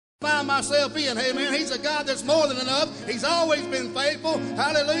find myself in. Amen. He's a God that's more than enough. He's always been faithful.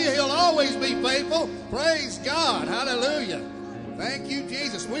 Hallelujah. He'll always be faithful. Praise God. Hallelujah. Thank you,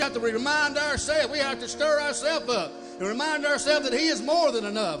 Jesus. We have to remind ourselves. We have to stir ourselves up and remind ourselves that He is more than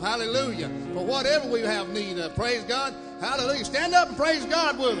enough. Hallelujah. For whatever we have need of. Praise God. Hallelujah. Stand up and praise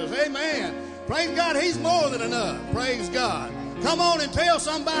God with us. Amen. Praise God. He's more than enough. Praise God. Come on and tell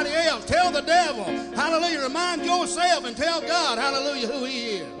somebody else. Tell the devil. Hallelujah. Remind yourself and tell God, hallelujah, who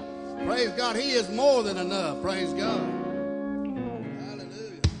He is. Praise God. He is more than enough. Praise God.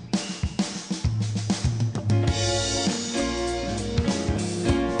 Hallelujah.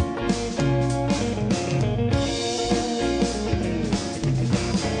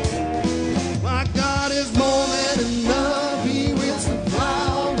 My God is more than enough. He will supply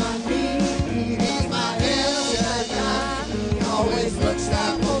all my needs. He's my El Shaddai. He always looks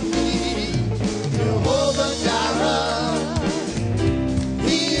out for me. Jehovah Jireh.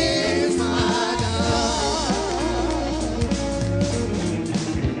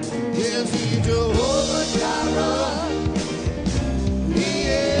 Jehovah Jireh, He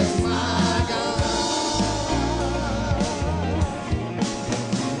is my God.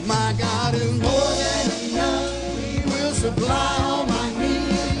 My God is more than enough. He will supply all my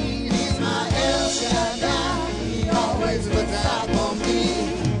needs. He's my El Shaddai. He always looks out for me.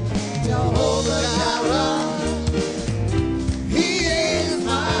 Jehovah Jireh, He is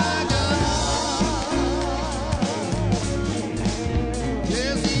my God.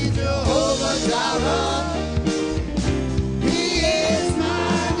 Yes, He's Jehovah Jireh. He is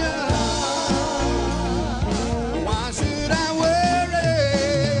my God. Why should I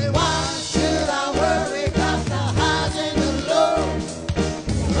worry? Why should I worry about the highs and the lows?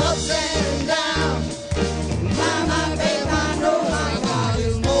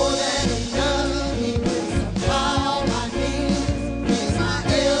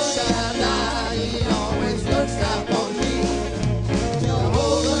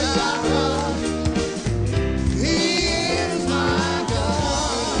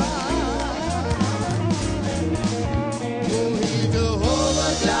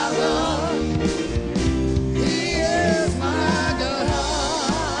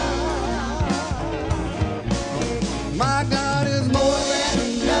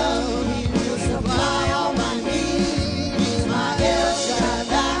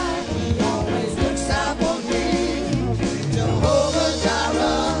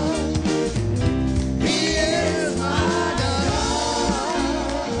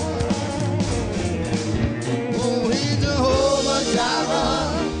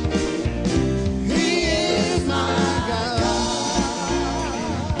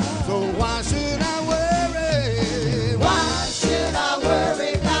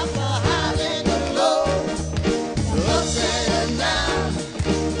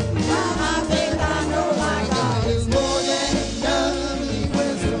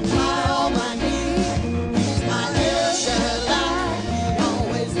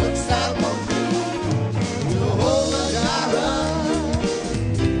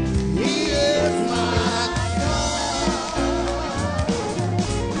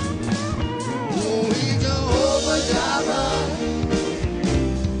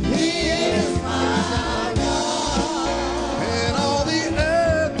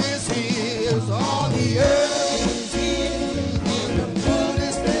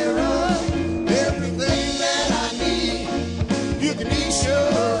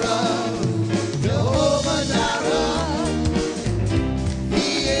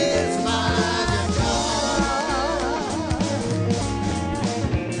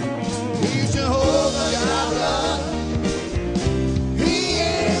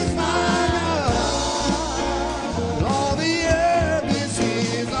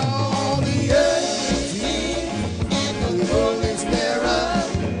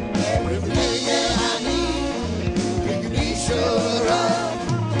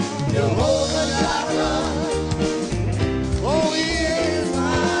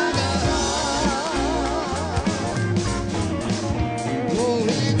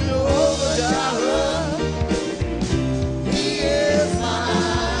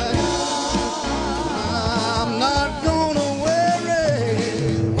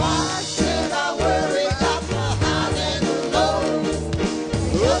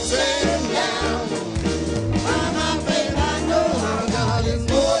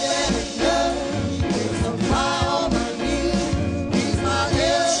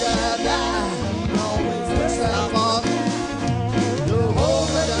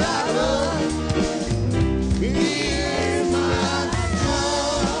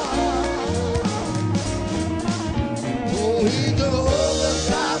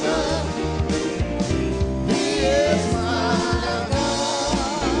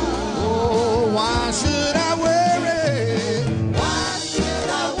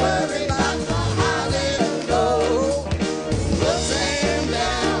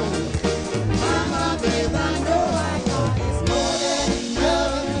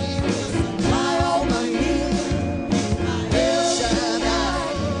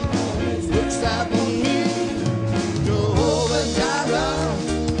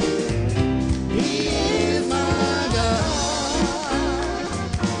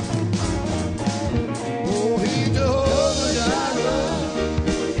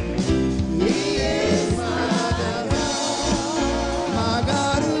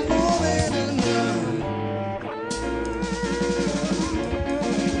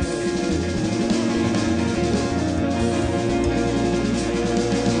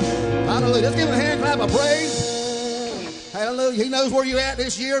 clap of praise. Hallelujah. He knows where you're at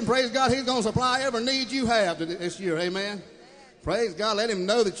this year, and praise God, he's going to supply every need you have this year. Amen. Praise God. Let him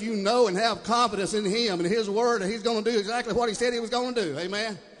know that you know and have confidence in him and his word, that he's going to do exactly what he said he was going to do.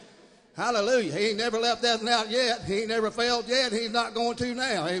 Amen. Hallelujah. He ain't never left that out yet. He ain't never failed yet. He's not going to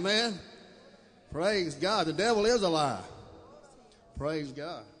now. Amen. Praise God. The devil is a lie. Praise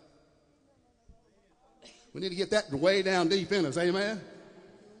God. We need to get that way down deep in us. Amen.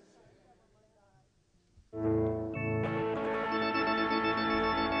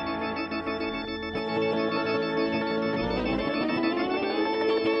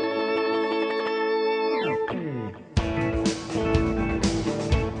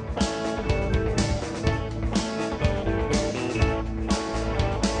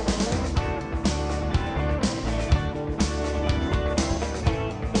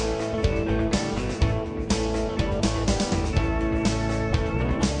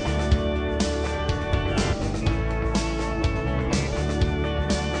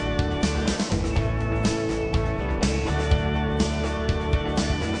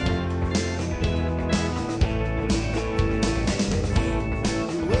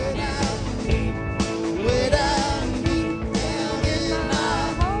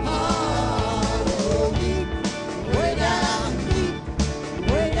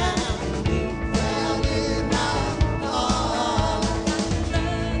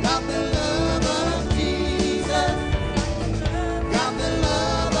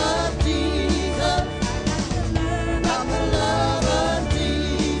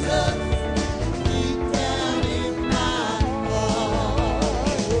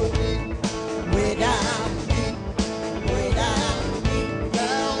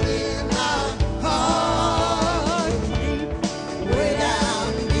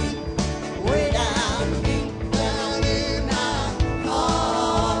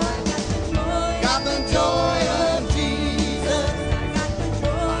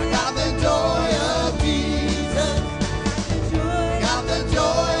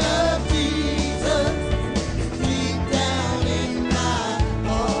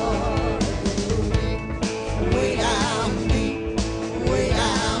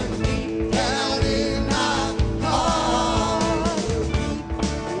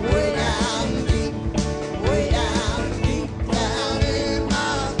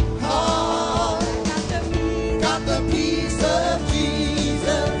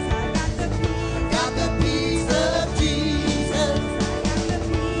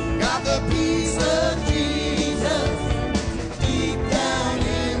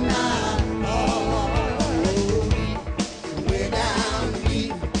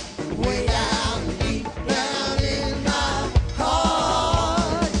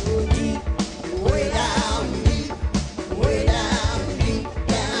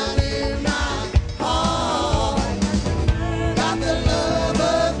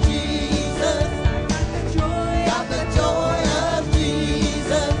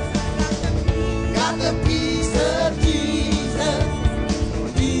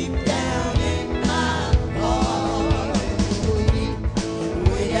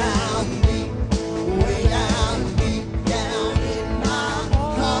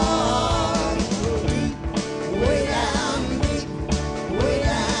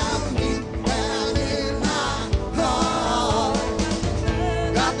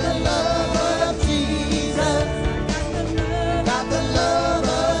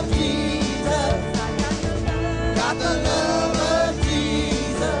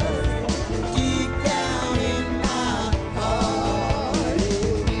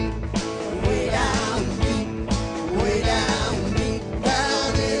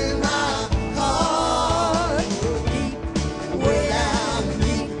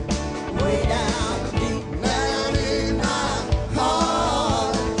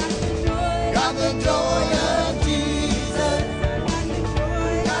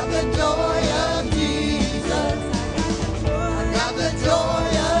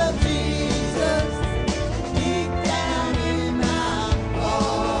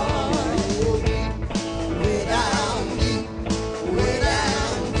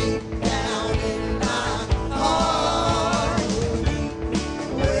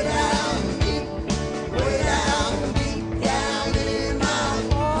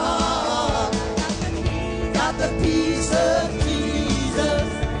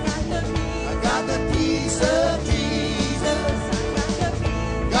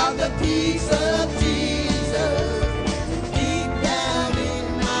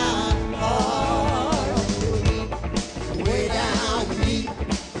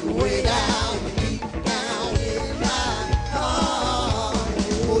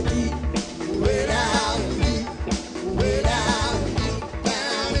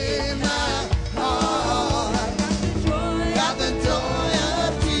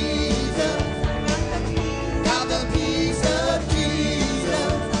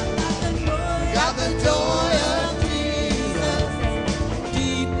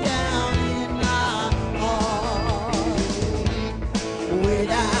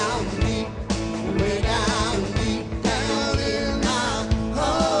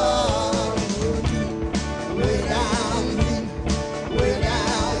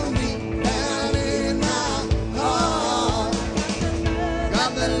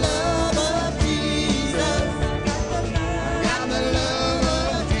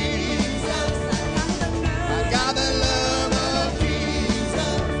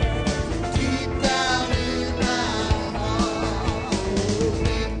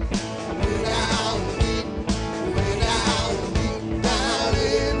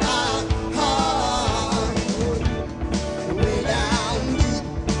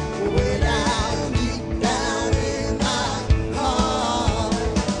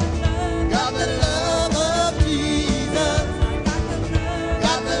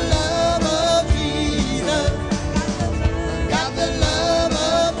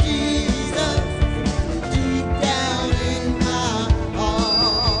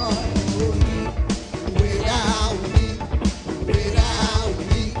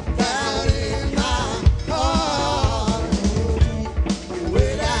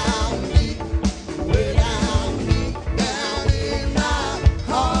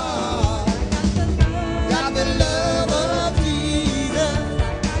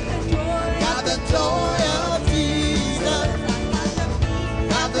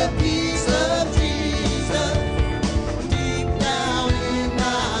 Got the peace of Jesus deep down in my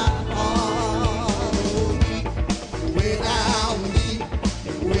heart. Oh, deep, way down deep,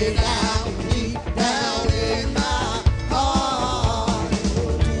 way down deep down in my heart. Oh,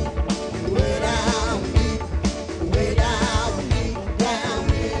 deep, way down deep, way down deep down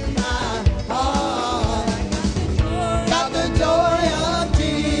in my heart. Got the joy of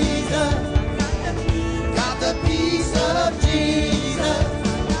Jesus, got the peace of Jesus,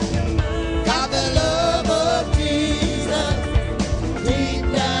 got the love of Jesus deep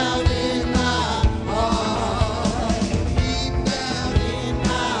down in my heart, deep down in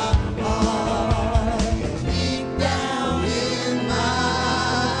my heart, deep down in my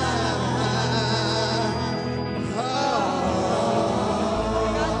heart.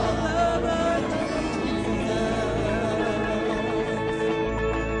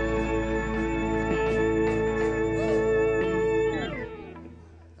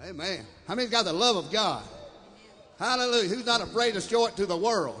 Amen. How many's got the love of God? Hallelujah. Who's not afraid to show it to the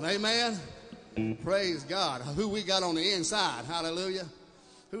world? Amen. Praise God. Who we got on the inside? Hallelujah.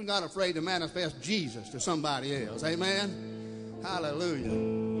 Who's not afraid to manifest Jesus to somebody else? Amen.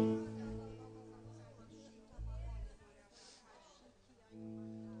 Hallelujah.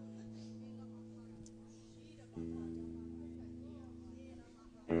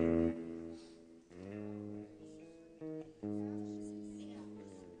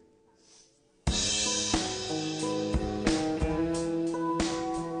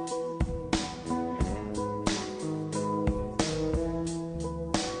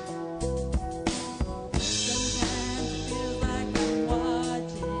 Sometimes it feels like I'm watching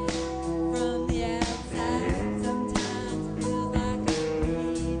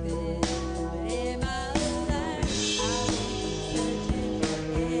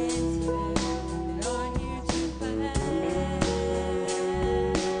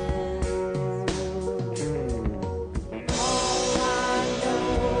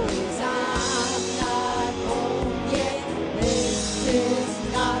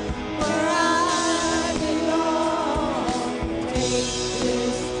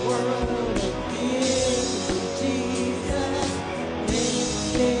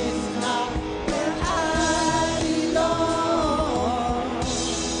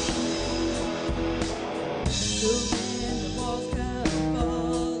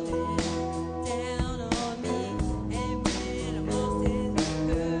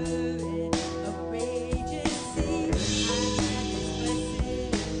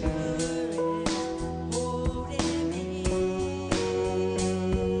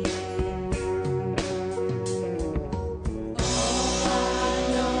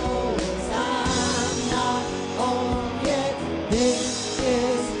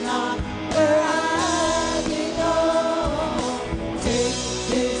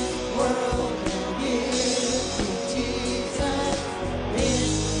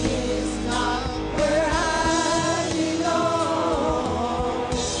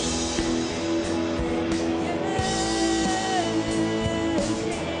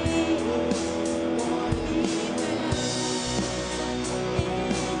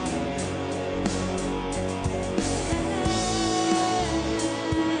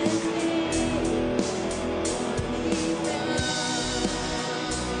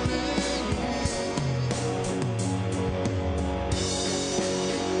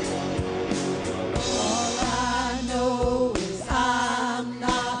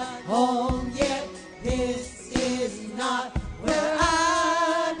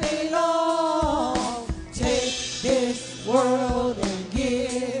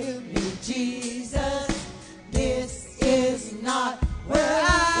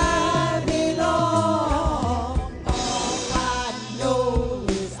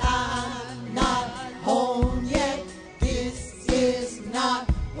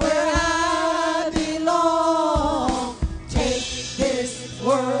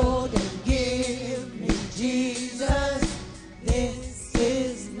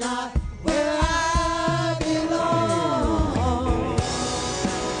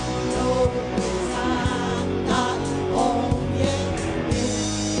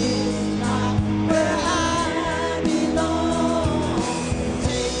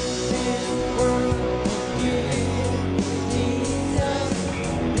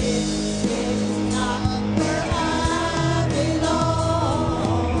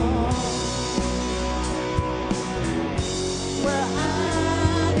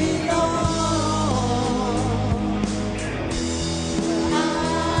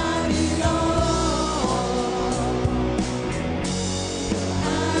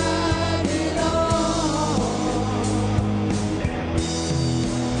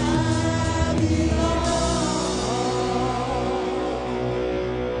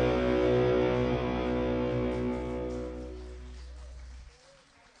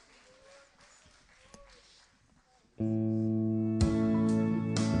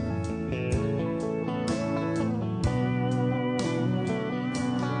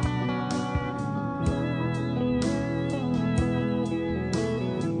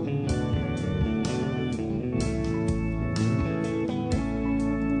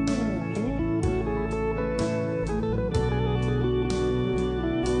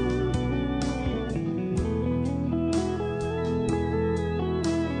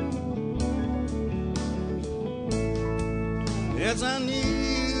as I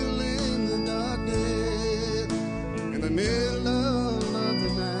kneel in the darkness, in the middle of the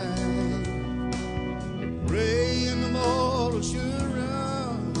night, praying for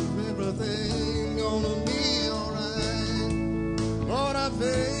assurance everything gonna be alright. Lord, I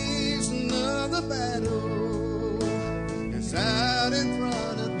face another battle, it's out in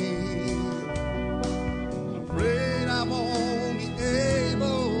front of me. Afraid I won't be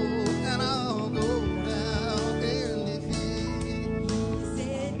able, and I'll go down in defeat. He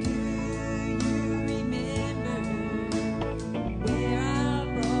said, do you remember where I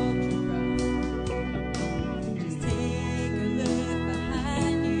brought you from? Just take a look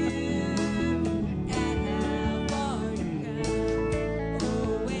behind you at how far you come.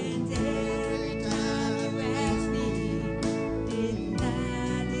 Oh, and every time you ask me, didn't I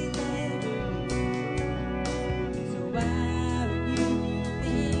deliver? So why would you be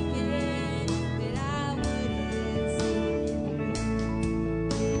thinking that I wouldn't see?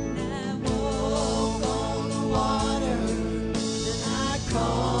 Didn't I walk on the water? Then I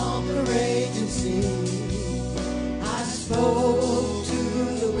calmed the raging sea. I spoke to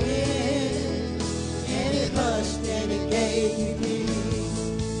the wind, and it hushed and it gave me peace.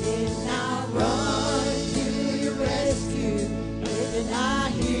 Didn't I run to your rescue? Didn't I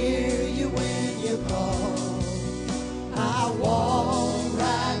hear you when you called? I walked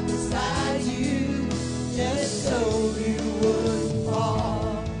right beside you just so you wouldn't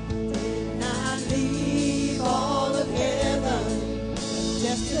fall. Didn't I leave all of heaven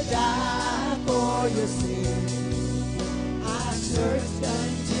just to die for your sin? I searched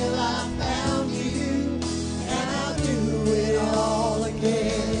until I found you, and I'll do it all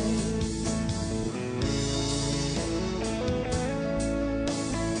again.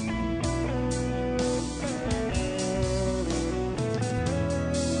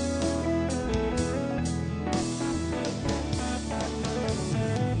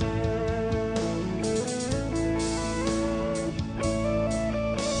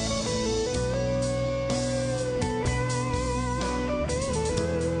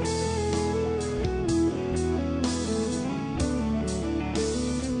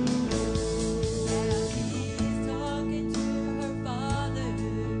 She's talking to her father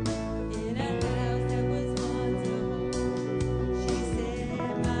in a house that was once a home. She said,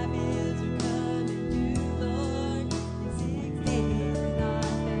 my bills are coming due, Lord, in 6 days is not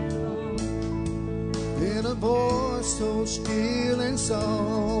that long. Then a voice so still and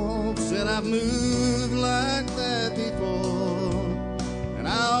soft said, I've moved like that before, and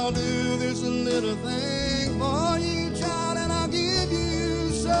I'll do this little thing for you, child, and I'll give you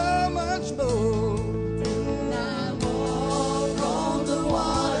so much more. Didn't I walk on the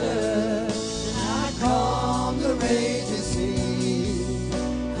water? And I calmed the raging sea.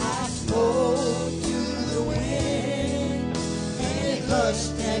 I spoke to the wind, and it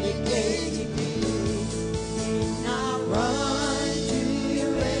hushed and it gave me peace. Didn't I run to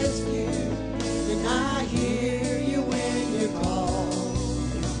your rescue? Didn't I hear you when you called?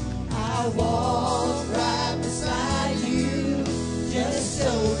 I walked right beside you just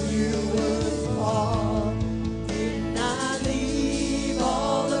so you would fall. Didn't I leave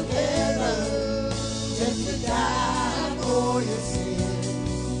all of heaven just to die for your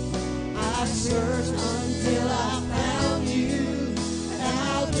sin? I searched until I found you, and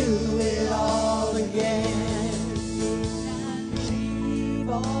I'll do it all again. Didn't I leave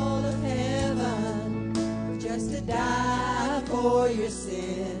all of heaven just to die for your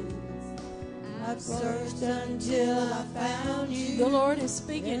sins? I've searched until I found you. The Lord is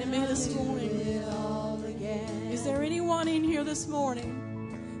speaking to me this morning. It all again. Is there anyone in here this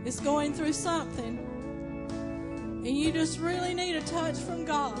morning that's going through something and you just really need a touch from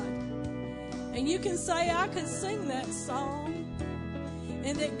God? And you can say, I could sing that song,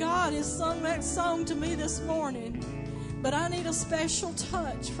 and that God has sung that song to me this morning, but I need a special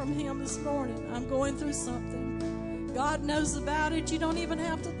touch from Him this morning. I'm going through something. God knows about it. You don't even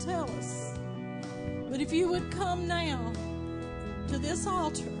have to tell us. But if you would come now to this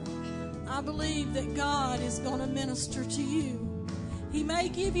altar, I believe that God is going to minister to you. He may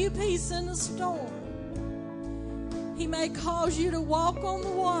give you peace in the storm. He may cause you to walk on the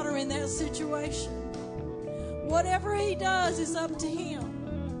water in that situation. Whatever He does is up to Him.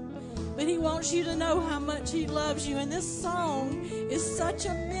 But He wants you to know how much He loves you. And this song is such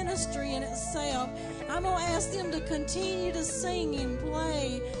a ministry in itself. I'm going to ask them to continue to sing and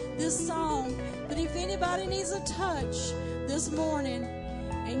play this song. But if anybody needs a touch this morning,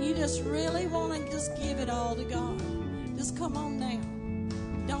 and you just really want to just give it all to God, just come on now.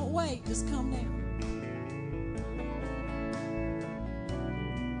 Don't wait, just come now.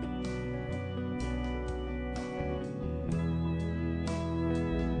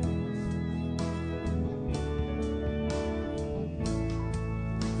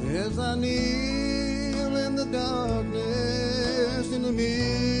 As I kneel in the darkness in the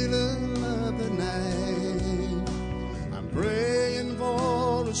middle of the night, I'm praying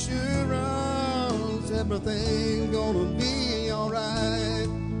for assurance everything's gonna be alright.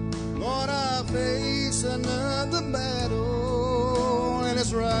 Lord, I face another battle and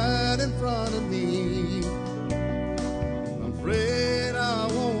it's right in front of me. I'm afraid I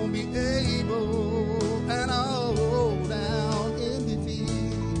won't be able and I'll go down in defeat.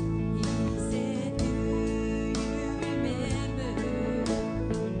 He said, do you remember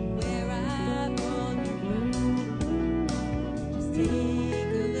where I brought you from? Just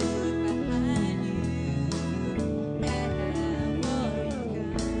take a look behind you at how far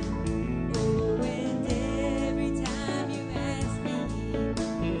you've come. Oh, and every time you ask me,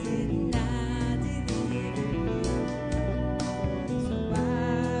 didn't I deliver you? So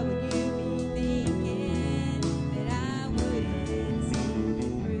why would you be thinking that I wouldn't see you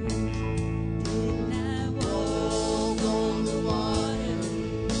through? Didn't I walk on the water?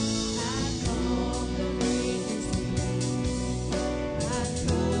 I calmed the raging sea. I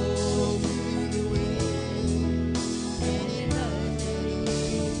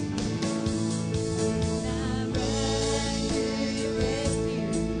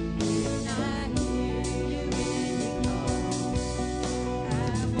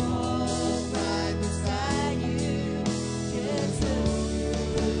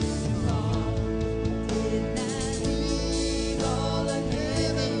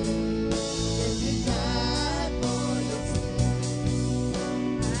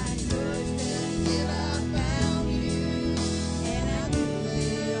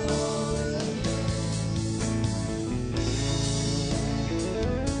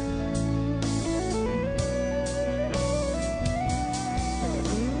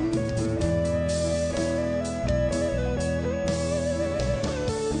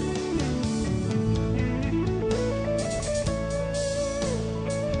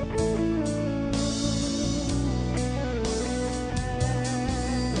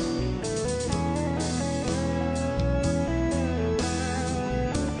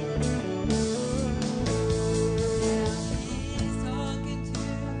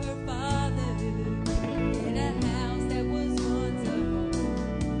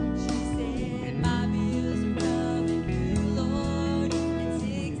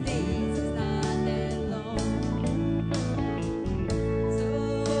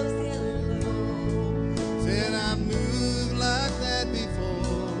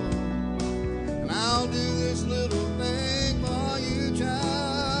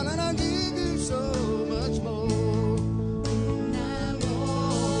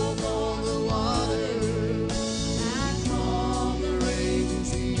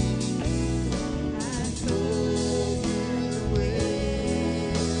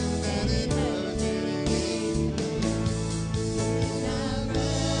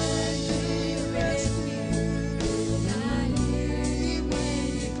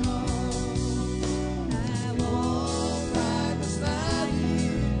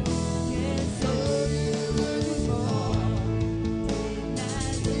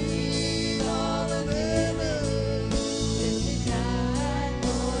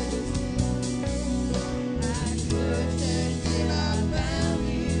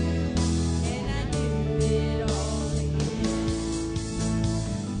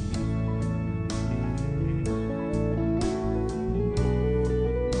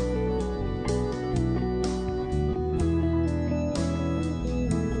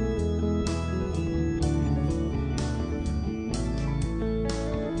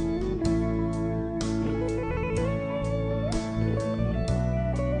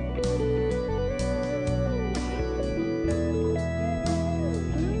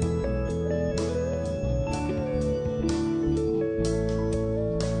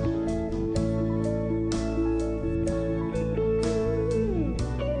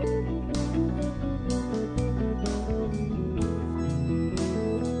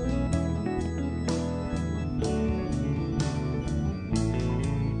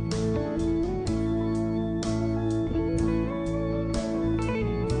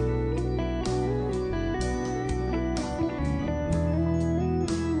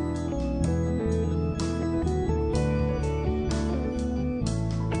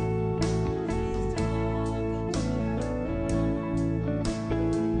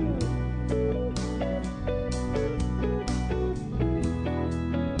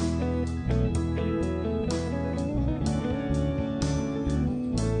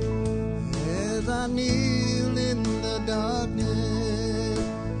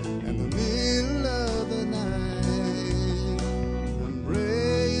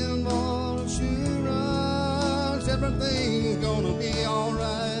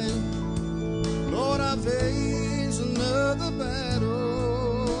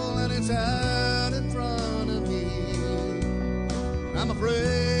that's out in front of me. I'm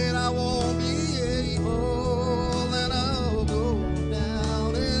afraid I won't be able, and I'll go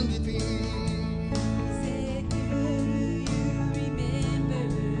down in defeat. Said, do you remember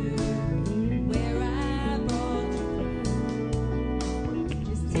where I brought you from?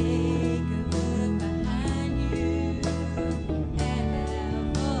 Just take a look behind you and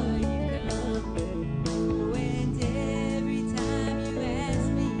how far you come. Went every time you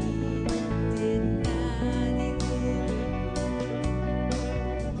asked me, didn't I deliver?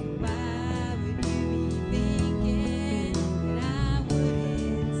 Why would you be thinking that I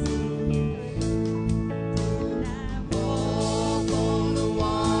wouldn't see? Didn't I walk on the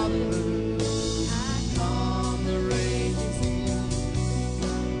water? I calm the raging sea.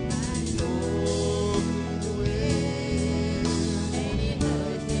 I drove through the wind, and it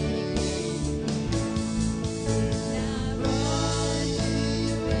hushed and it gave. Didn't I run to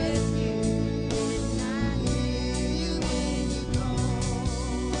your rescue? Didn't I hear you when you called?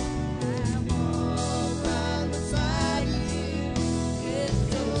 I walked right beside you, just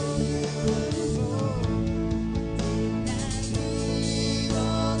so you wouldn't fall. Didn't I leave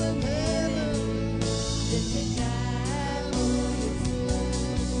all of heaven just to die for your sin?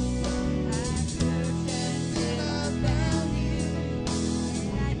 I searched until I found you,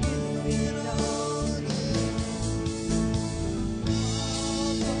 and I do it all again.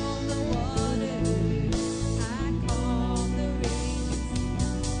 Walk on the water, I calm the raging sea.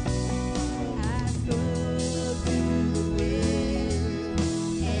 I spoke through the wind,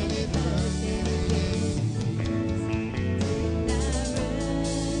 and it hushed and it gave. Didn't I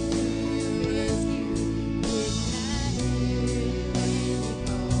run to your rescue? Didn't I hear you when you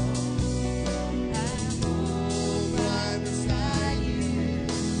called? I walked right beside you,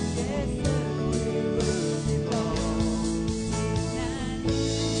 just so you wouldn't fall. Didn't I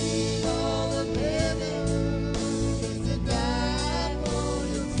leave all of heaven just to die for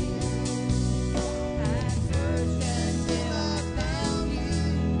your sin? I searched until I found you,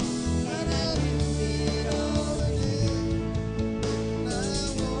 and I do it all again. Didn't I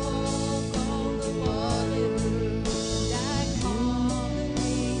walk on the water? I calm the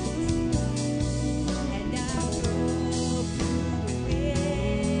raging sea, and I drove through the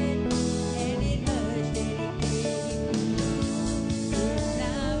wind, and it hushed and it gave. Didn't I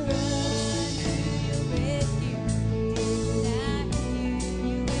run to your rescue? Didn't I hear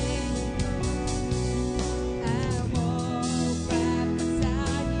you when you called? I walked right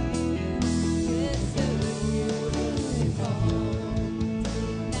beside you, just so you wouldn't fall.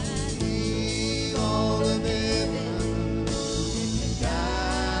 Didn't I leave all of heaven just to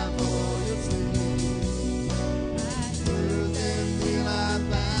die for your sin? I searched until I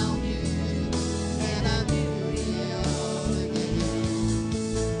found you, and I do it all again.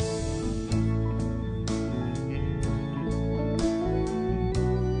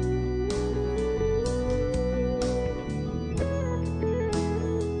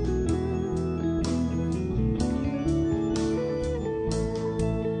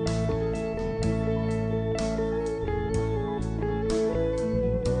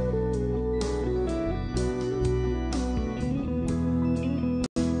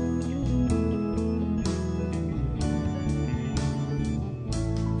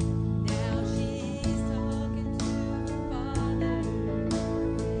 Now she's talking to her father.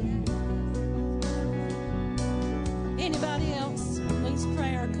 Anybody else needs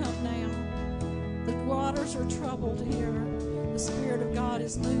prayer, come now. The waters are troubled here. The Spirit of God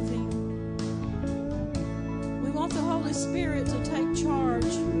is moving. We want the Holy Spirit to take charge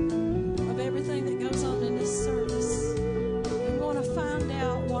of everything that goes on in this service. We want to find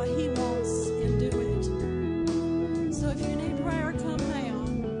out what He wants and do it. So if you need prayer, come now.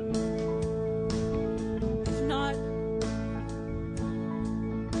 If not,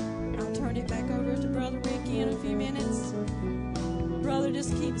 I'll turn it back over to Brother Ricky in a few minutes. Brother,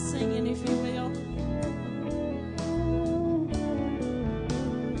 just keep singing if you will.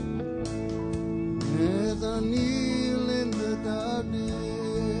 As I kneel in the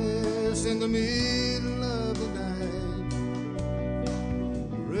darkness, in the middle of the night,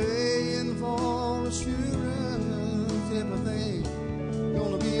 praying for assurance, everything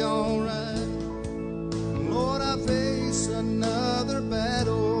gonna be alright. Lord, I face another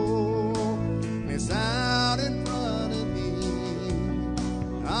battle, and it's out in front of me.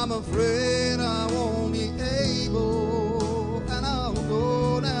 I'm afraid I won't be able, and I'll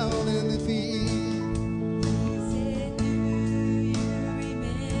go down in defeat. He said, do you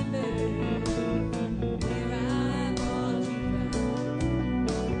remember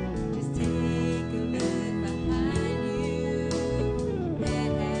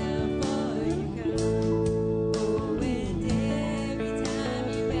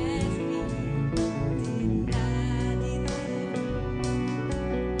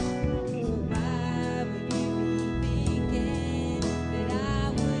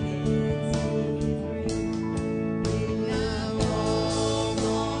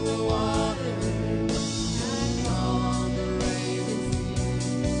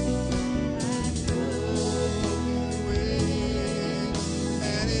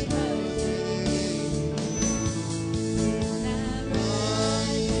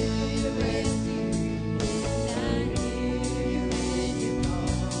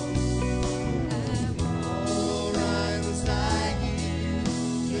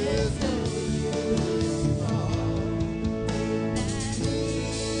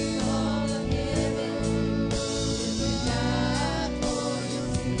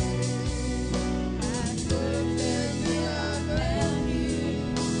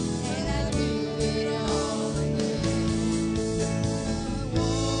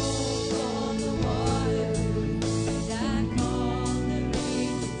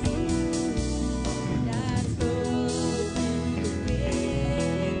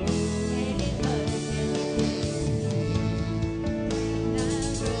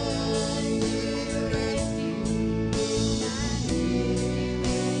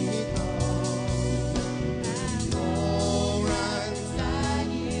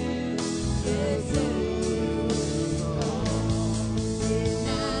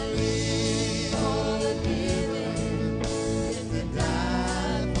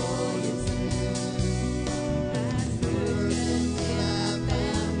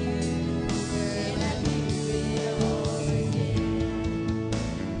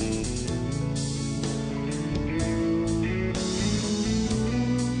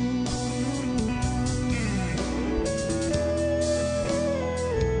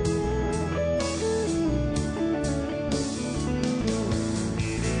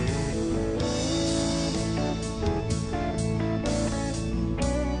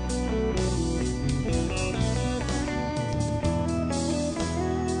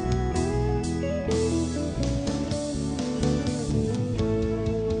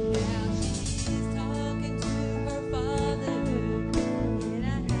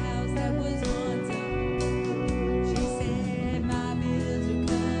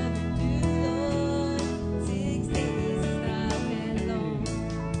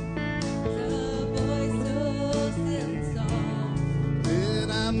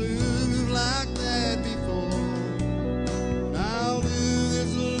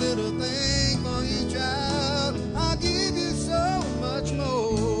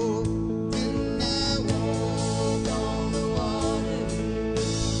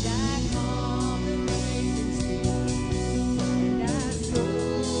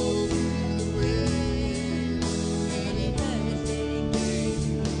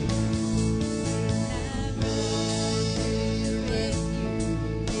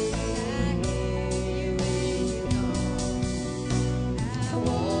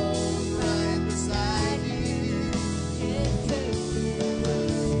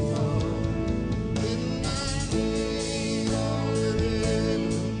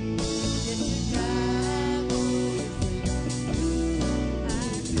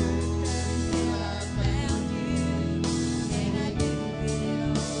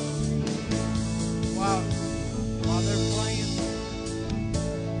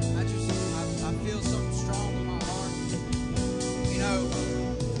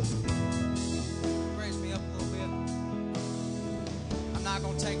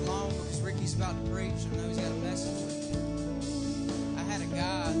take long because Ricky's about to preach and I know he's got a message with me. I had a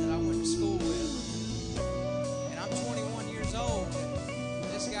guy that I went to school with, and I'm 21 years old, and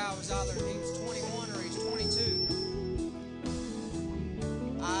this guy was either he was 21 or he's 22.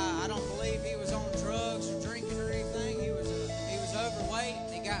 I don't believe he was on drugs or drinking or anything. He was overweight.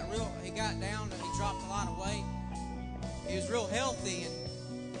 He got down and he dropped a lot of weight. He was real healthy, and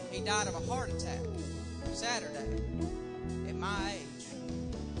he died of a heart attack Saturday at my age.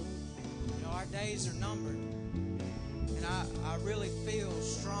 You know, our days are numbered, and I really feel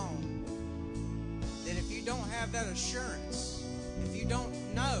strong that if you don't have that assurance, if you don't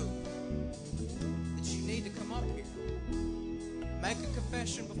know that you need to come up here, make a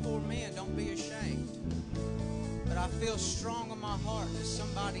confession before men, don't be ashamed. But I feel strong in my heart that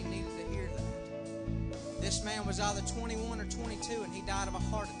somebody needed to hear that. This man was either 21 or 22, and he died of a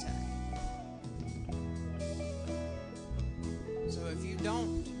heart attack. So if you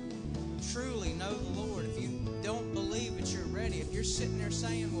don't truly know the Lord, if you don't believe that you're ready, if you're sitting there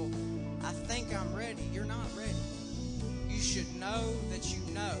saying, well, I think I'm ready, you're not ready. You should know that you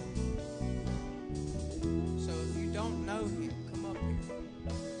know. So if you don't know Him, come up here.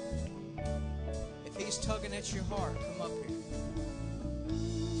 If He's tugging at your heart, come up here.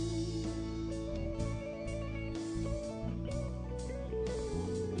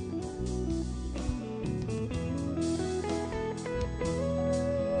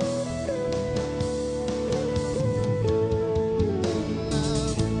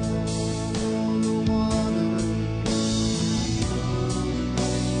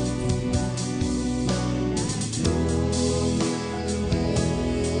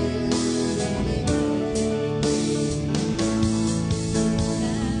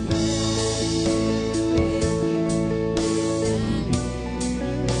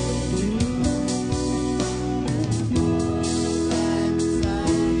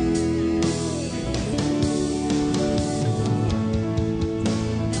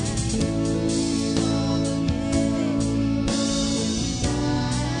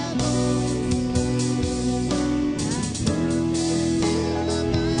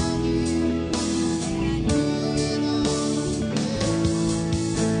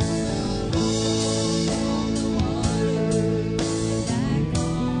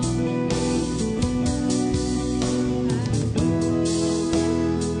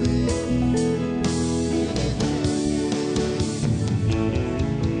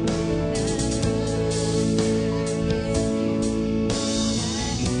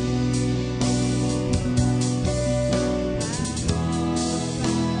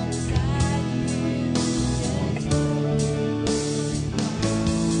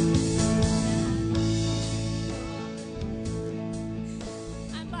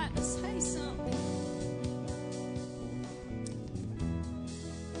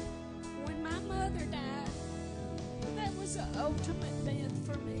 ultimate death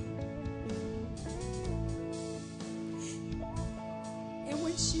for me. And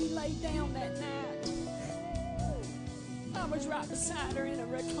when she laid down that night, I was right beside her in a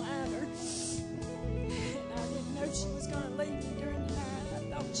recliner. And I didn't know she was going to leave me during the night. I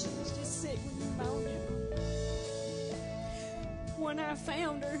thought she was just sick with pneumonia. When I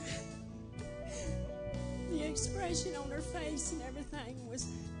found her, the expression on her face and everything was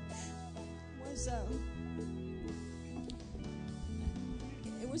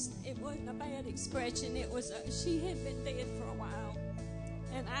it wasn't a bad expression. It was she had been dead for a while,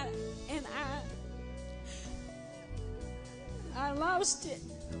 and I lost it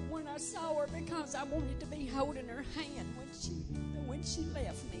when I saw her because I wanted to be holding her hand when she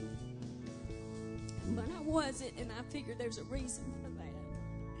left me, but I wasn't, and I figured there's a reason for that.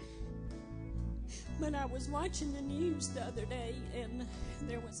 But I was watching the news the other day, and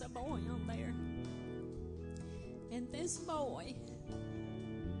there was a boy on there. And this boy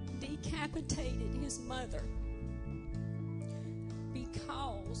decapitated his mother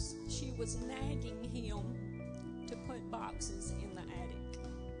because she was nagging him to put boxes in the attic.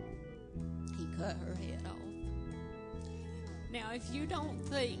 He cut her head off. Now, if you don't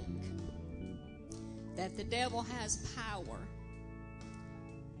think that the devil has power,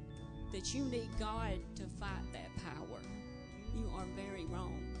 that you need God to fight that power, you are very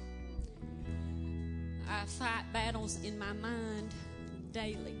wrong. I fight battles in my mind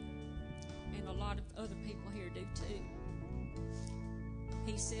daily, and a lot of other people here do too.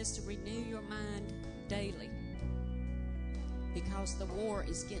 He says to renew your mind daily, because the war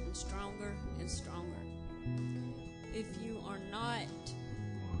is getting stronger and stronger. If you are not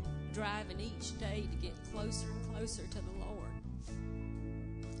driving each day to get closer and closer to the Lord,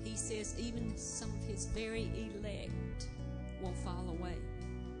 he says even some of his very elect will fall away.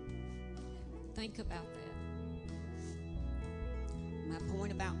 think about that. My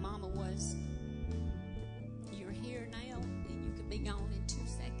point about Mama was, you're here now and you could be gone in 2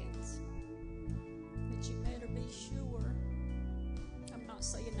 seconds. But you better be sure. I'm not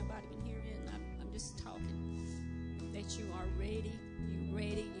saying nobody can hear it. I'm just talking. That you are ready. You're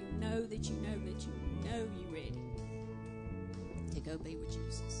ready. You know that you know that you know you're ready to go be with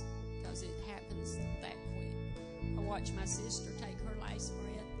Jesus. Because it happens that quick. I watched my sister take her last breath.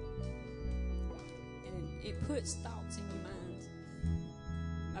 And it puts thoughts in your mind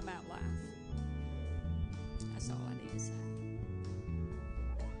about life. That's all I need to say.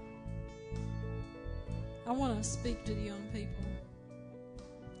 I want to speak to the young people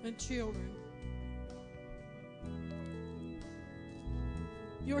and children.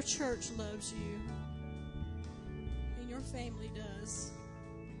 Your church loves you, and your family does,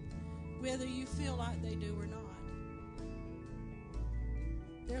 whether you feel like they do or not.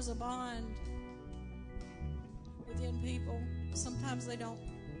 There's a bond within people. Sometimes they don't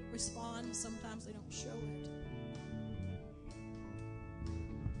respond, sometimes they don't show it.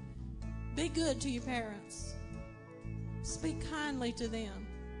 Be good to your parents. Speak kindly to them.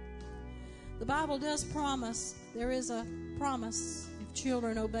 The Bible does promise, there is a promise, if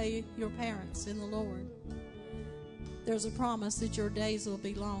children obey your parents in the Lord, there's a promise that your days will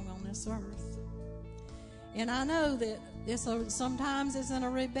be long on this earth. And I know that sometimes it's in a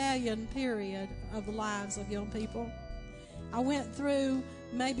rebellion period of the lives of young people. I went through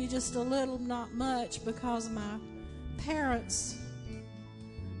maybe just a little, not much, because my parents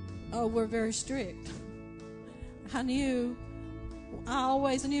were very strict. I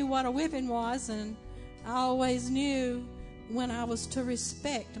always knew what a whipping was, and I always knew when I was to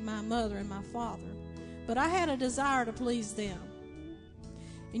respect my mother and my father. But I had a desire to please them.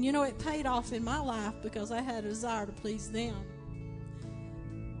 And you know, it paid off in my life because I had a desire to please them.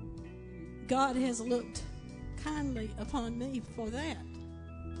 God has looked kindly upon me for that.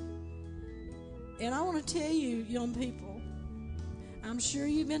 And I want to tell you, young people, I'm sure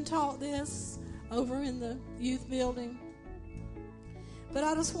you've been taught this over in the youth building, but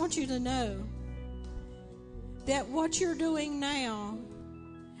I just want you to know that what you're doing now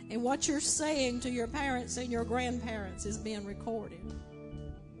and what you're saying to your parents and your grandparents is being recorded.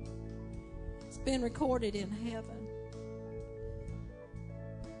 It's been recorded in heaven.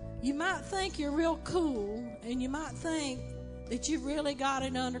 You might think you're real cool, and you might think that you've really got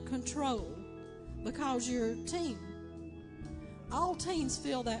it under control because you're a teen. All teens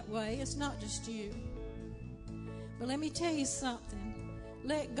feel that way. It's not just you. But let me tell you something.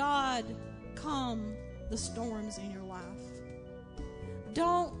 Let God calm the storms in your life.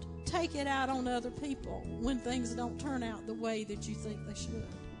 Don't take it out on other people when things don't turn out the way that you think they should.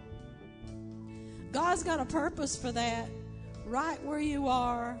 God's got a purpose for that, right where you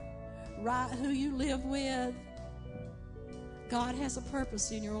are, right who you live with. God has a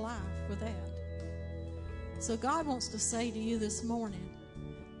purpose in your life for that. So God wants to say to you this morning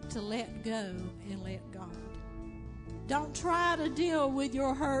to let go and let God. Don't try to deal with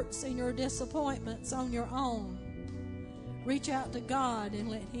your hurts and your disappointments on your own. Reach out to God and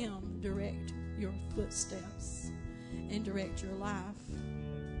let Him direct your footsteps and direct your life.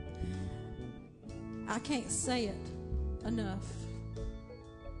 I can't say it enough.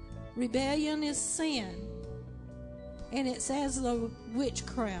 Rebellion is sin, and it's as the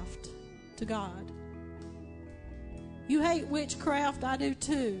witchcraft to God. You hate witchcraft, I do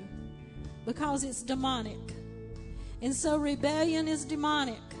too, because it's demonic. And so rebellion is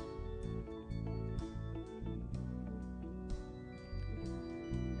demonic.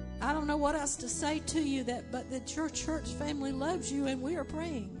 I don't know what else to say to you, but that your church family loves you, and we are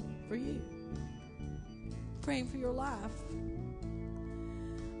praying for you. Praying for your life.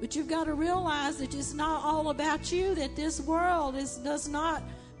 But you've got to realize that it's not all about you, that this world is not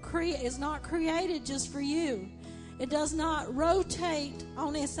created just for you. It does not rotate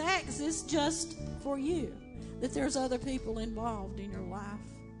on its axis just for you. That there's other people involved in your life.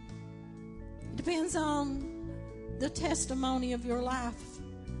 It depends on the testimony of your life,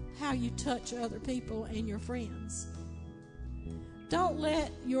 how you touch other people and your friends. Don't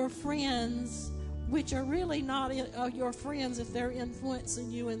let your friends, which are really not your friends if they're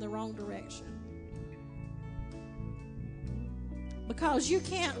influencing you in the wrong direction. Because you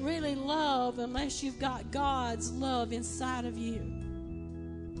can't really love unless you've got God's love inside of you.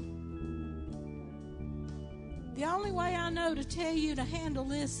 The only way I know to tell you to handle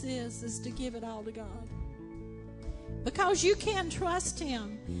this is to give it all to God. Because you can trust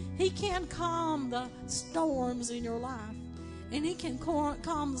Him. He can calm the storms in your life. And He can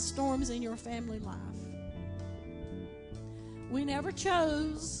calm the storms in your family life. We never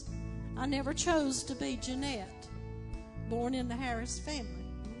chose. I never chose to be Jeanette, born in the Harris family,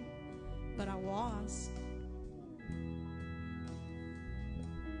 but I was.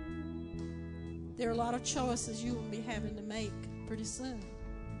 There are a lot of choices you will be having to make pretty soon,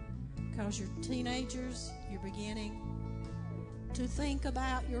 because you're teenagers, you're beginning to think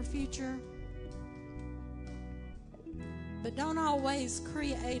about your future. But don't always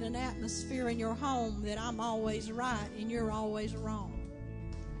create an atmosphere in your home that I'm always right and you're always wrong.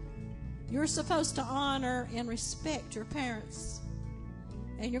 You're supposed to honor and respect your parents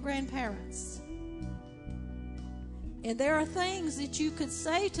and your grandparents. And there are things that you could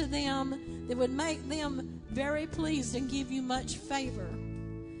say to them that would make them very pleased and give you much favor.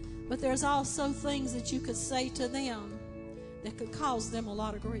 But there's also things that you could say to them that could cause them a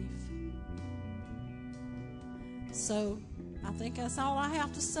lot of grief. So I think that's all I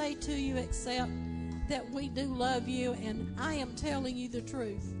have to say to you, except that we do love you, and I am telling you the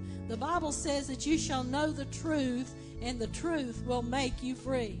truth. The Bible says that you shall know the truth, and the truth will make you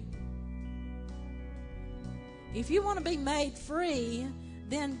free. If you want to be made free,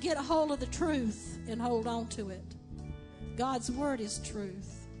 then get a hold of the truth and hold on to it. God's word is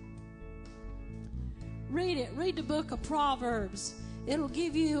truth. Read it. Read the book of Proverbs. It'll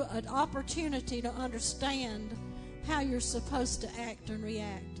give you an opportunity to understand how you're supposed to act and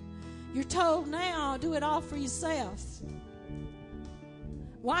react. You're told now, do it all for yourself.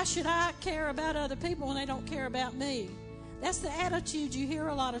 Why should I care about other people when they don't care about me? That's the attitude you hear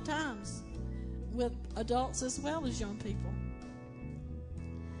a lot of times with adults as well as young people.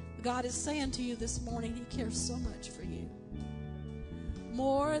 God is saying to you this morning, He cares so much for you,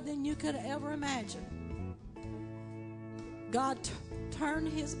 more than you could ever imagine. God turned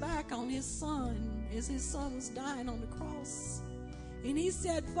His back on His Son as His Son was dying on the cross, and He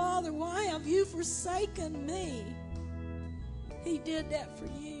said, Father, why have you forsaken me? He did that for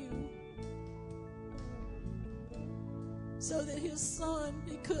you, so that His Son,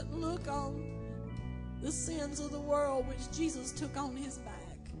 He couldn't look on the sins of the world, which Jesus took on His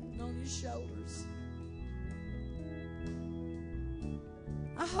back and on His shoulders.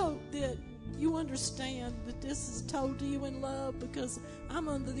 I hope that you understand that this is told to you in love, because I'm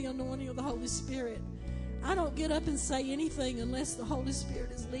under the anointing of the Holy Spirit. I don't get up and say anything unless the Holy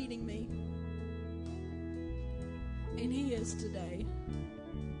Spirit is leading me. And He is today.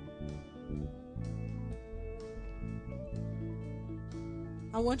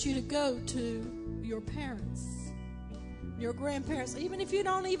 I want you to go to your parents, your grandparents, even if you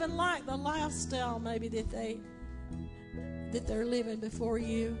don't even like the lifestyle maybe that they're living before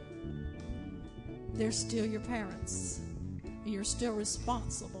you. They're still your parents. You're still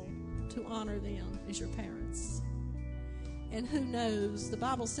responsible to honor them as your parents. And who knows, the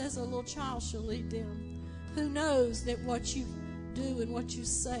Bible says a little child shall lead them. Who knows that what you do and what you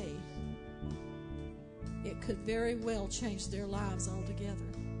say, it could very well change their lives altogether.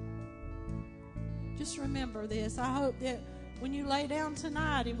 Just remember this. I hope that when you lay down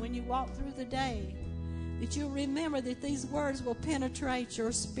tonight and when you walk through the day, that you'll remember that these words will penetrate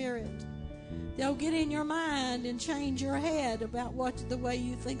your spirit. They'll get in your mind and change your head about the way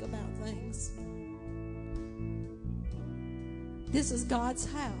you think about things. This is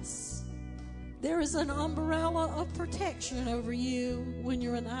God's house. There is an umbrella of protection over you when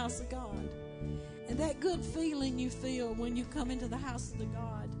you're in the house of God. And that good feeling you feel when you come into the house of the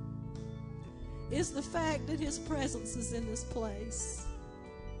God is the fact that His presence is in this place.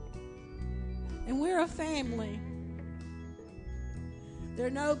 And we're a family. There are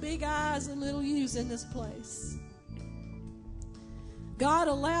no big I's and little U's in this place. God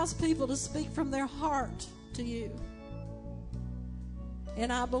allows people to speak from their heart to you.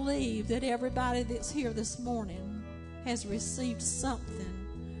 And I believe that everybody that's here this morning has received something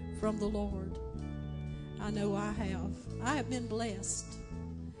from the Lord. I know I have. I have been blessed.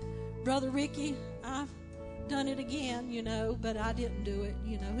 Brother Ricky, I've done it again, but I didn't do it.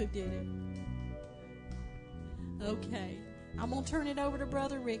 You know who did it. Okay. I'm going to turn it over to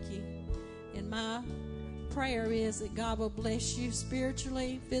Brother Ricky. And my prayer is that God will bless you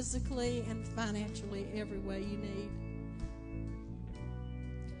spiritually, physically, and financially every way you need.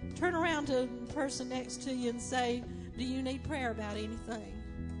 Turn around to the person next to you and say, do you need prayer about anything?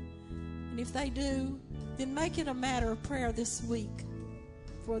 And if they do, then make it a matter of prayer this week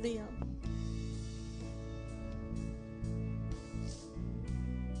for them.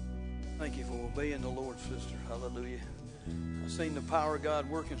 Thank you for obeying the Lord, sister. Hallelujah. I've seen the power of God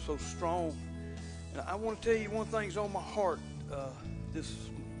working so strong. And I want to tell you one thing's on my heart this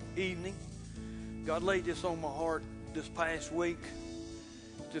evening. God laid this on my heart this past week.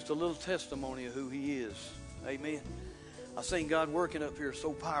 Just a little testimony of who He is. Amen. I've seen God working up here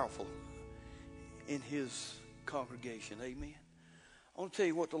so powerful. in his congregation. Amen. I want to tell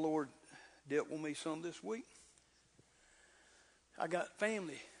you what the Lord dealt with me some this week. I got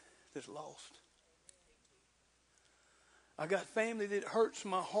family that's lost. I got family that hurts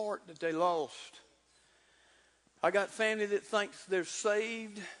my heart that they lost. I got family that thinks they're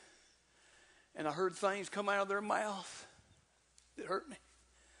saved, and I heard things come out of their mouth that hurt me.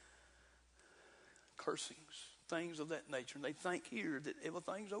 Cursings, things of that nature. And they think here that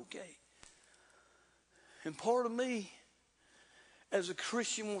everything's okay. And part of me, as a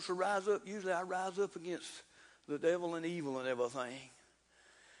Christian, wants to rise up. Usually I rise up against the devil and evil and everything.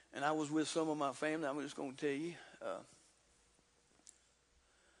 And I was with some of my family. I'm just going to tell you.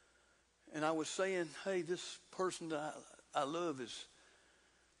 And I was saying, hey, this person that I love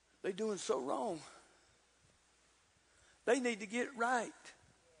they doing so wrong. They need to get right.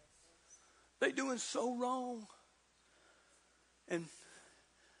 They doing so wrong. And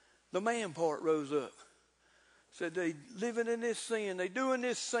the man part rose up. Said they living in this sin. They doing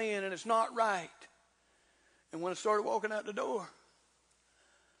this sin and it's not right. And when I started walking out the door,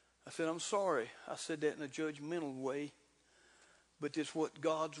 I said, I'm sorry. I said that in a judgmental way. But it's what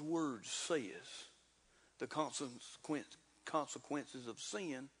God's word says. The consequences of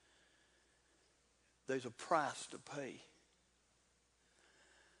sin, there's a price to pay.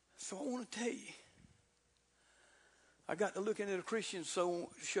 So I want to tell you, I got to looking at a Christian show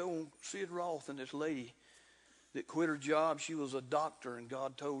on Sid Roth, and this lady that quit her job. She was a doctor, and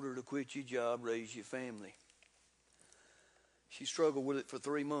God told her to quit your job, raise your family. She struggled with it for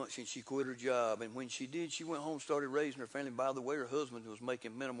 3 months, and she quit her job. And when she did, she went home, started raising her family. By the way, her husband was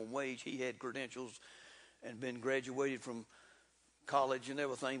making minimum wage. He had credentials and been graduated from college and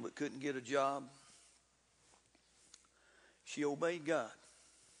everything, but couldn't get a job. She obeyed God.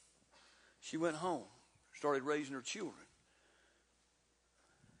 She went home, started raising her children,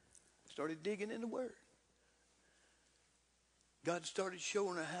 started digging in the Word. God started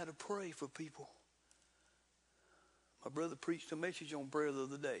showing her how to pray for people. My brother preached a message on prayer the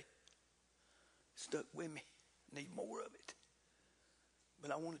other day. Stuck with me. Need more of it.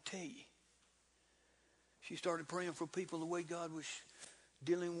 But I want to tell you, she started praying for people the way God was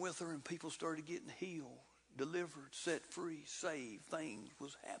dealing with her, and people started getting healed, delivered, set free, saved. Things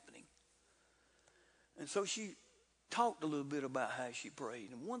was happening. And so she talked a little bit about how she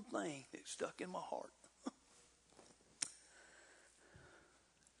prayed. And one thing that stuck in my heart.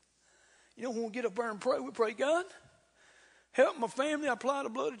 You know, when we get up there and pray, we pray, God, help my family. I apply the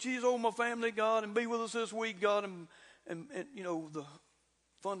blood of Jesus over my family, God, and be with us this week, God. And you know, the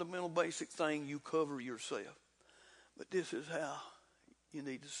fundamental basic thing, you cover yourself. But this is how you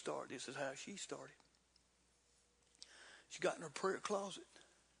need to start. This is how she started. She got in her prayer closet.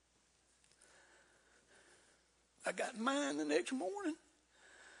 I got mine the next morning.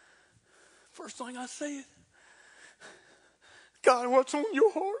 First thing I said, God, what's on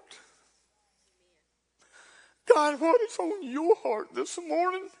your heart? God, what is on your heart this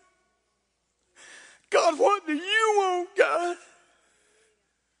morning? God, what do you want, God?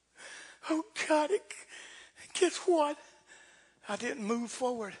 Oh, God, guess what? I didn't move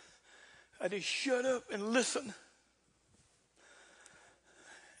forward. I just shut up and listened.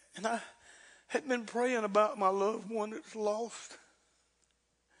 And I had been praying about my loved one that's lost.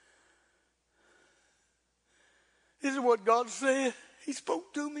 This is what God said. He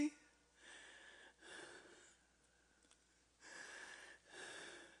spoke to me.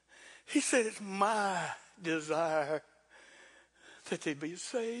 He said, it's my desire that they be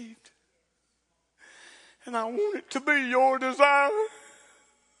saved. And I want it to be your desire.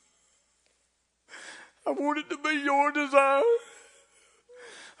 I want it to be your desire.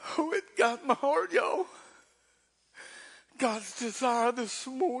 Oh, it got my heart, y'all. God's desire this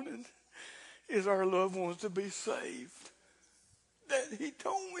morning is our loved ones to be saved. That he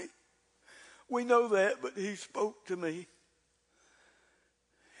told me. We know that, but he spoke to me.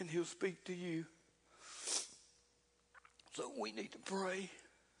 And he'll speak to you. So we need to pray.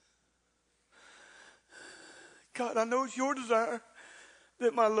 God, I know it's your desire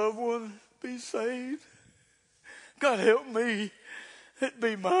that my loved one be saved. God, help me. It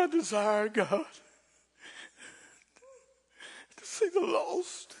be my desire, God, to see the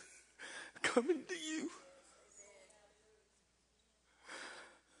lost coming to you.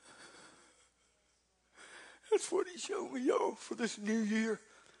 That's what he showed me, y'all, for this new year.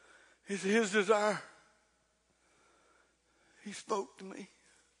 Is his desire. He spoke to me.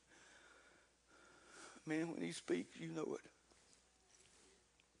 Man, when he speaks, you know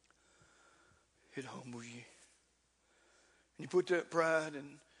it. It humbles you. And you put that pride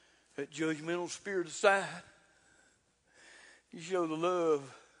and that judgmental spirit aside. You show the love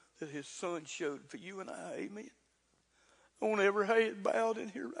that his son showed for you and I. Amen. I want every head bowed in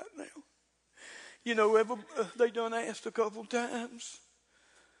here right now. You know, they done asked a couple times.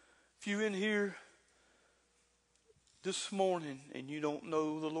 If you in here this morning and you don't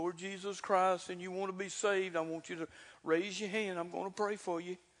know the Lord Jesus Christ and you want to be saved, I want you to raise your hand. I'm going to pray for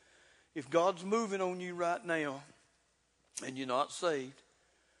you. If God's moving on you right now and you're not saved,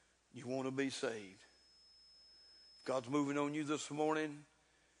 you want to be saved. If God's moving on you this morning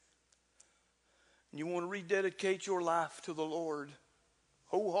and you want to rededicate your life to the Lord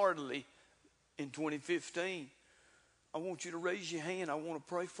wholeheartedly in 2015, I want you to raise your hand. I want to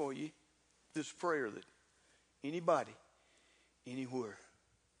pray for you this prayer that anybody, anywhere,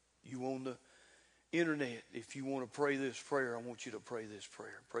 you on the internet, if you want to pray this prayer, I want you to pray this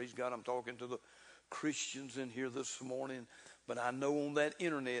prayer. Praise God, I'm talking to the Christians in here this morning, but I know on that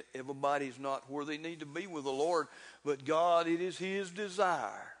internet, everybody's not where they need to be with the Lord, but God, it is his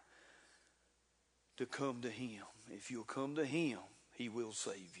desire to come to him. If you'll come to him, he will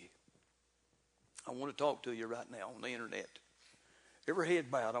save you. I want to talk to you right now on the internet. Every head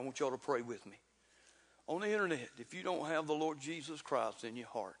bowed, I want y'all to pray with me. On the internet, if you don't have the Lord Jesus Christ in your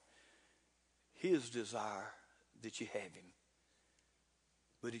heart, his desire that you have him.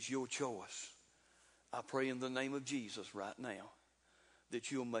 But it's your choice. I pray in the name of Jesus right now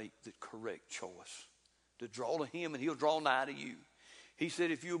that you'll make the correct choice to draw to him and he'll draw nigh to you. He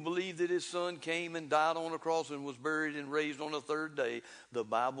said if you believe that his son came and died on the cross and was buried and raised on the third day, the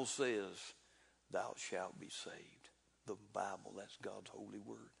Bible says, thou shalt be saved. The Bible, that's God's holy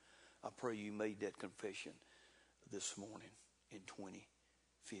word. I pray you made that confession this morning in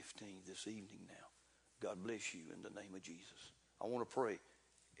 2015, this evening now. God bless you in the name of Jesus. I want to pray.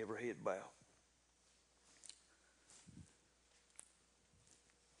 Every head bow.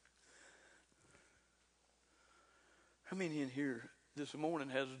 How many in here this morning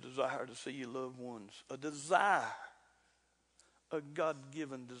has a desire to see your loved ones? A desire, a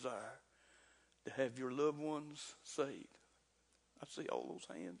God-given desire to have your loved ones saved. I see all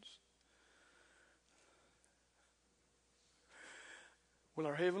those hands. Well,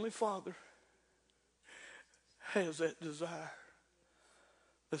 our Heavenly Father has that desire.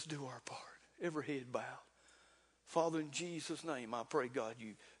 Let's do our part. Every head bowed. Father, in Jesus' name, I pray, God,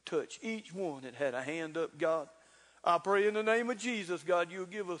 you touch each one that had a hand up, God. I pray in the name of Jesus, God, you'll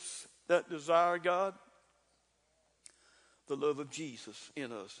give us that desire, God. The love of Jesus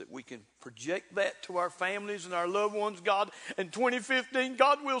in us, that we can project that to our families and our loved ones, God. In 2015,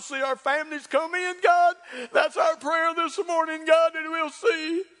 God, we'll see our families come in, God. That's our prayer this morning, God, and we'll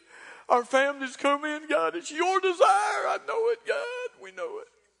see our families come in, God. It's your desire. I know it, God. We know it.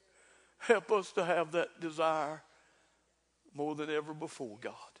 Help us to have that desire more than ever before,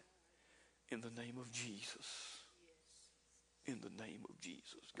 God. In the name of Jesus. In the name of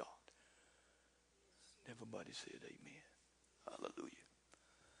Jesus, God. Everybody said amen. Hallelujah.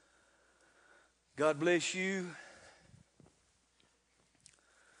 God bless you.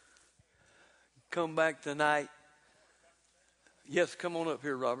 Come back tonight. Yes, come on up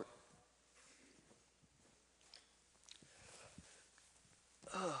here, Robert.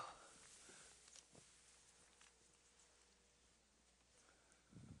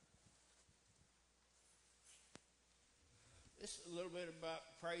 This is a little bit about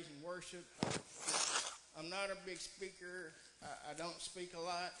praise and worship. I'm not a big speaker. I don't speak a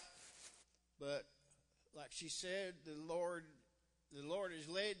lot. But like she said, the Lord has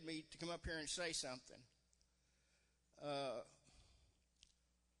led me to come up here and say something. I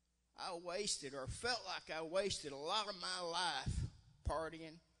wasted or felt like I wasted a lot of my life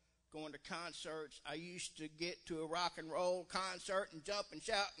partying, going to concerts. I used to get to a rock and roll concert and jump and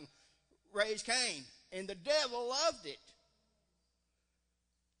shout and raise Cain. And the devil loved it.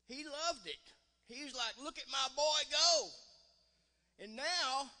 He loved it. He was like, look at my boy go. And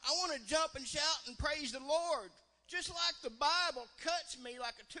now I want to jump and shout and praise the Lord. Just like the Bible cuts me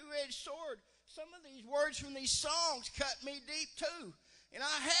like a two-edged sword, some of these words from these songs cut me deep too. And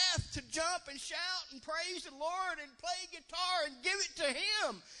I have to jump and shout and praise the Lord and play guitar and give it to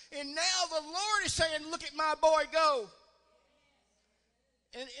him. And now the Lord is saying, look at my boy go.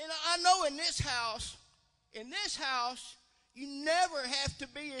 And I know in this house, you never have to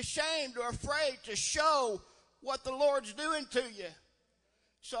be ashamed or afraid to show what the Lord's doing to you.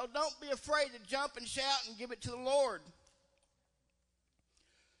 So don't be afraid to jump and shout and give it to the Lord.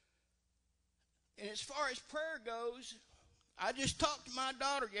 And as far as prayer goes, I just talked to my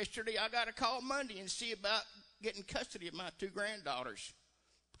daughter yesterday. I got to call Monday and see about getting custody of my two granddaughters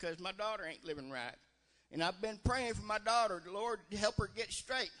because my daughter ain't living right. And I've been praying for my daughter, the Lord, to help her get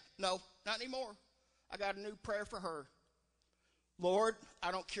straight. No, not anymore. I got a new prayer for her. Lord,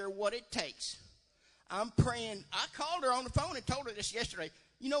 I don't care what it takes. I'm praying. I called her on the phone and told her this yesterday.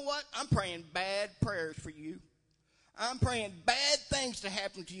 You know what? I'm praying bad prayers for you. I'm praying bad things to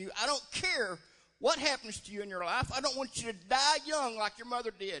happen to you. I don't care what happens to you in your life. I don't want you to die young like your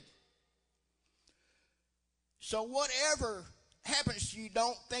mother did. So whatever happens to you,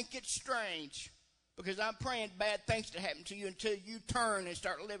 don't think it's strange, because I'm praying bad things to happen to you until you turn and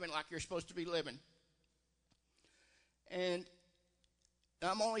start living like you're supposed to be living. And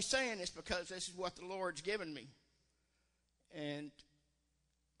I'm only saying this because this is what the Lord's given me. And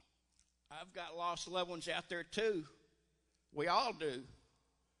I've got lost loved ones out there too. We all do.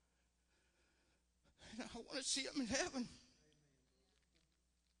 And I want to see them in heaven.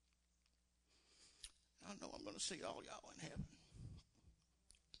 I know I'm going to see all y'all in heaven.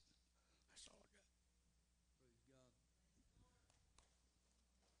 That's all I got.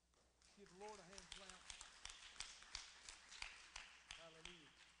 Give the Lord a hand clap.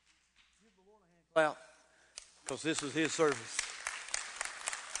 Hallelujah. Give the Lord a hand clap. Because this is His service.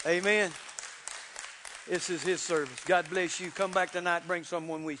 Amen. This is His service. God bless you. Come back tonight. Bring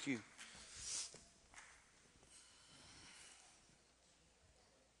someone with you.